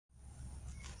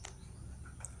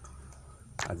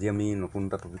আজি আমি নতুন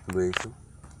এটা টপিক লৈ আহিছোঁ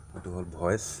এইটো হ'ল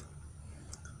ভয়েস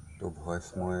তো ভয়েস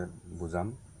মই বুজাম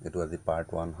এইটো আজি পাৰ্ট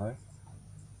 1 হয়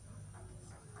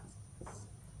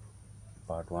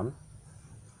পাৰ্ট 1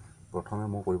 প্ৰথমে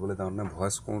মই কৰিবলৈ যাওঁতে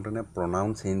ভয়েস কৰোঁতে প্ৰনাউন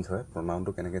চেঞ্জ হয়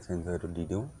প্ৰনাউনটো কেনেকৈ চেঞ্জ হয় এইটো দি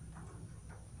দিওঁ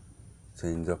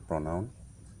change of প্ৰনাউন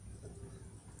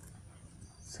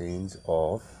change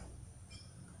of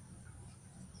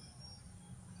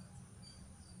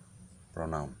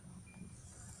pronoun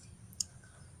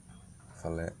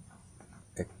ফালে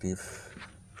active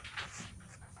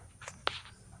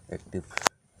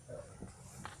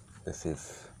passive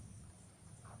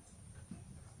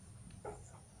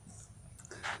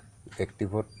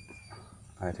active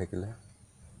আই থাকিলে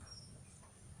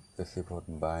passive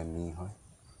by me হয়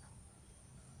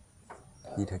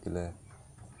he থাকিলে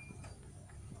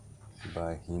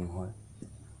by him হয়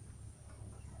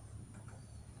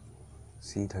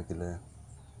she থাকিলে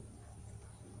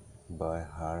by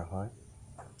her হয়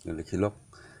লিখি লওক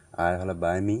I হলে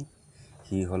by me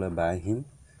he হলে by him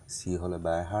she হলে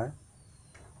by her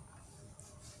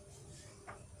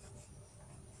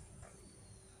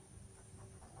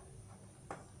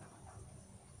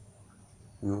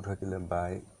you থাকিলে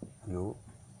by you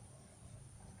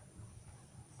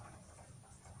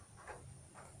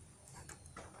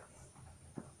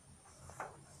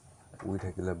we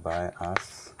থাকিলে by us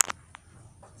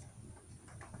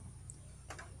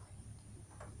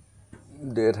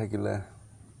they থাকিলে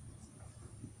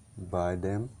by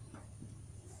them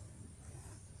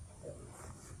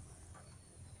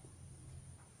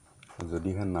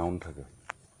যদিহে নাউন থাকে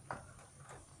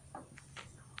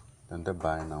তেন্তে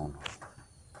by নাউন হয়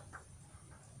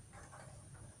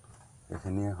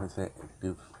এখিনিয়ে হৈছে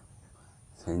এক্টিভ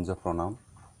চেঞ্জ অফ প্ৰনাউন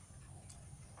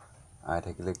আই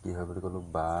থাকিলে কি হয় বুলি ক'লোঁ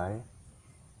by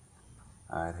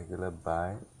আই থাকিলে by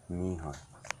me হয়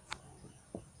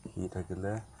he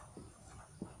থাকিলে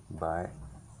by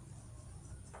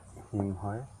him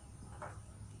হয়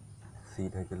she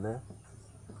থাকিলে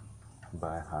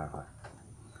by her হয়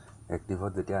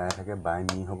এক্টিভত যেতিয়া আই থাকে by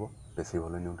me হ'ব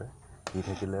পেছিভলৈ নিওঁতে he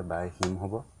থাকিলে by him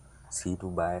হ'ব she to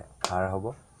by her হ'ব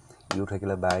you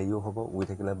থাকিলে by you হ'ব we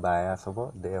থাকিলে by us হ'ব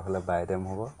they হলে by them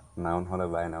হ'ব noun হলে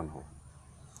by noun হ'ব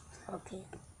ওকে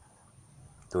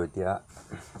তো এতিয়া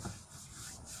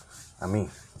আমি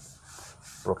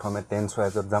প্ৰথমে টেন্স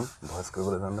ওয়াইজত যাম ভয়েস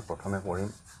কৰিবলৈ যাওঁতে প্ৰথমে পঢ়িম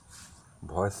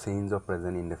voice change of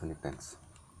present indefinite tense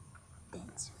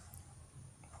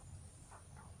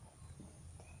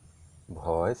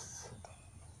voice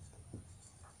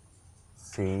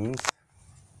change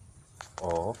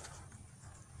of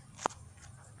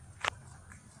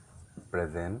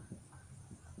present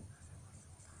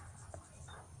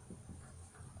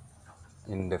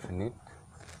indefinite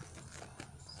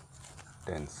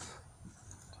tense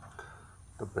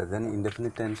তো present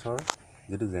indefinite tense or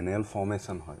যেটো জেনাৰেল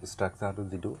ফৰ্মেশন হয় স্ট্ৰাকচাৰটো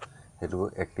যেটো হেতু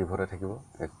এক্টিভ হতে থাকিব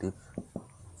এক্টিভ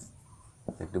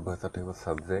ভয়েসত থাকিব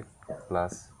subject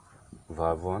plus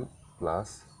verb 1 plus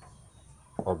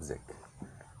object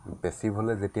passive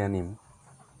হলে যেতিয়া নিম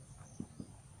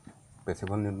পেসিভ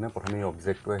হলে নিমনে প্ৰথমে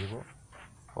অবজেক্টটো আহিব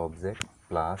object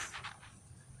plus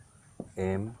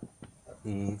M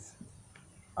is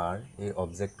R এই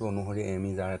অবজেক্টটো অনুসৰি এম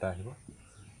ইজ আৰ এটা আহিব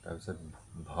তাৰ পিছত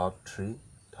verb 3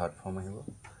 থাৰ্ড ফৰ্ম আহিব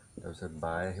তাৰ পিছত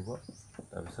by আহিব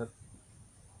তাৰ পিছত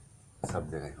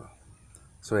সাবজেক্ট আহিব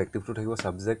সো এক্টিভটো থাকিব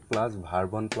subject plus verb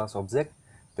 1 plus object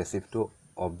পেসিভটো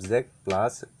object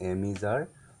plus M is are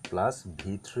plus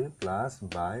v3 plus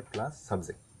by plus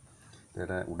subject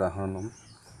এটা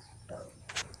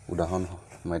উদাহৰণ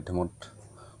মাধ্যমত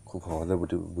খুব সহজে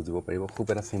বুজিব পাৰিব খুব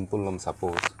এটা সিম্পল লম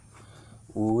সাপোজ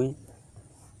we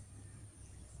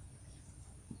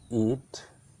eat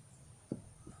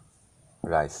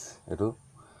rice এটো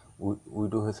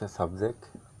উইটো হৈছে সাবজেক্ট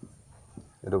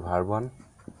এটো verb 1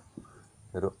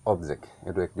 এটো অবজেক্ট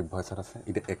এটো এক্টিভ ভয়েসত আছে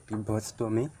এটা এক্টিভ ভয়েসটো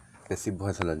আমি পেসিভ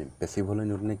ভয়েস হলে নিম পেসিভ হলে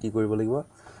নিউটনে কি কৰিব লাগিব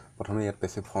প্ৰথমে ইয়াত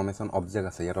পেসিভ ফৰ্মেশন অবজেক্ট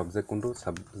আছে ইয়াত অবজেক্ট কোনটো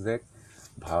subject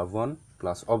verb 1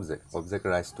 plus object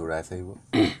rice two rice আহিব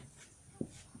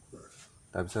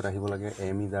তাৰ পিছত আহিব লাগে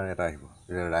এম ইজ আৰ এটা আহিব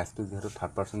ৰাইস টু যেহেতু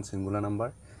থাৰ্ড পাৰসন সিঙ্গুলাৰ নাম্বাৰ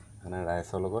মানে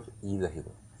ৰাইসৰ লগত ইজ আহিব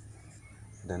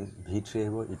দেন v3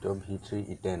 আহিব it v3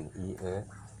 eaten E A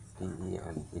T E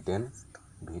N eaten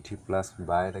v3 plus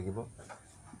বাই লাগিব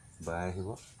বাই আহিব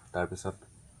তাৰ পিছত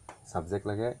সাবজেক্ট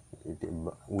লাগে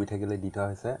উই থাকিলে দিটা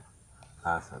হৈছে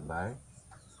আস বাই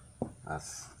আস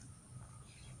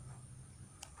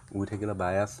উই থাকিলে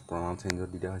বাই আস প্রনাউন চেঞ্জত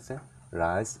দিটা হৈছে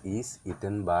rice is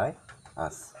eaten by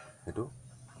us এটো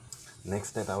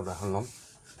নেক্সট এটা উদাহৰণ লম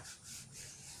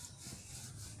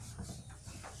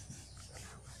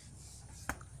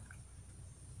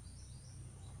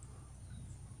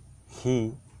he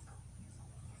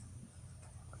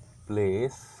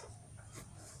প্লেচ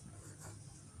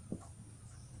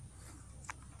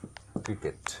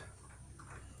ক্ৰিকেট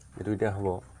এইটো এতিয়া হ'ব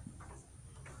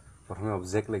প্ৰথমে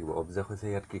অবজেক্ট লাগিব অবজেক্ট হৈছে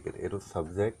ইয়াত ক্ৰিকেট এইটো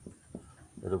সাবজেক্ট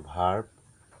এইটো ভাৰ্ব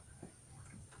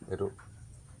এইটো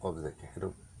অবজেক্ট এইটো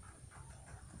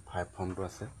 5 ফৰ্মটো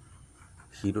আছে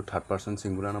সিটো থাৰ্ড পাৰ্চন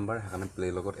ছিংগুলাৰ নাম্বাৰ সেইকাৰণে প্লে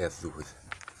লগত এছ যোগ হৈছে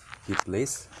হি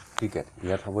প্লেচ ক্ৰিকেট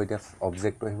ইয়াত হ'ব এতিয়া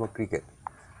অবজেক্টটো আহিব ক্ৰিকেট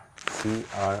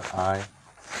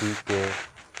CRICK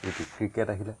ক্ৰিকেট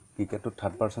আহিলে ক্ৰিকেটটো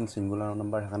থাৰ্ড পাৰ্চন ছিংগুলাৰ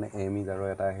নাম্বাৰ সেইকাৰণে এম ইজ আৰু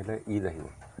এটা আহিলে ইজ আহিব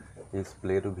ইজ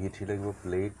প্লেটো ভিট লাগিব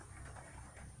প্লেট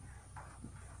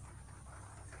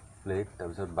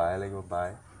তাৰপিছত বাই লাগিব বাই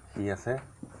সি আছে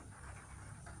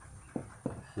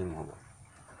হিম হ'ব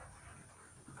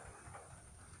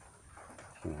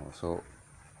চ'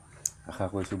 আশা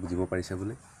কৰিছোঁ বুজিব পাৰিছে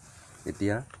বুলি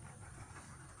এতিয়া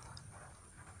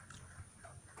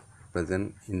প্ৰেজেণ্ট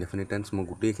ইনডেফিনিট টেন্স মই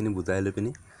গোটেইখিনি বুজাই লৈ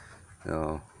পিনি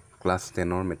ক্লাছ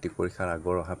 10ৰ মেট্ৰিক পৰীক্ষাৰ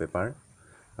আগৰ অহা পেপাৰ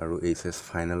আৰু HS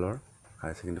ফাইনেলৰ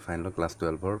হায়াৰ ছেকেণ্ডেৰী ফাইনেলৰ ক্লাছ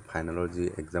 12ৰ ফাইনেলৰ যি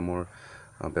এক্সামৰ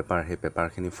পেপাৰ সেই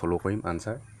পেপাৰখিনি ফ'ল' কৰিম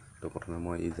আনচাৰ তো প্ৰথমে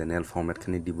মই এই জেনেৰেল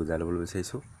ফৰ্মেটখিনি দি বুজাই ল'বলৈ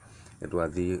বিচাৰিছোঁ এইটো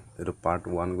আজি এইটো পাৰ্ট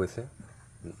 1 গৈছে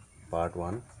পাৰ্ট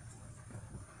 1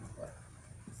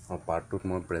 পাৰ্ট 2ত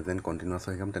মই প্ৰেজেণ্ট কণ্টিনিউৱাছ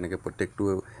শিকাম তেনেকৈ প্ৰত্যেকটো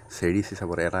ছিৰিজ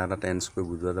হিচাপত এটা এটা টেন্সকৈ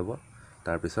বুজোৱা যাব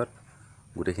তাৰপিছত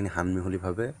গোটেইখিনি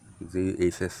সানমিহলিভাৱে যি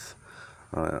HS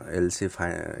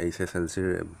LCৰ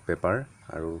পেপাৰ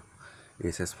আৰু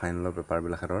HS ফাইনেলৰ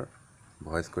পেপাৰবিলাকৰ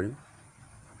ভইচ কৰিম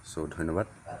চ' ধন্যবাদ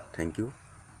থেংক ইউ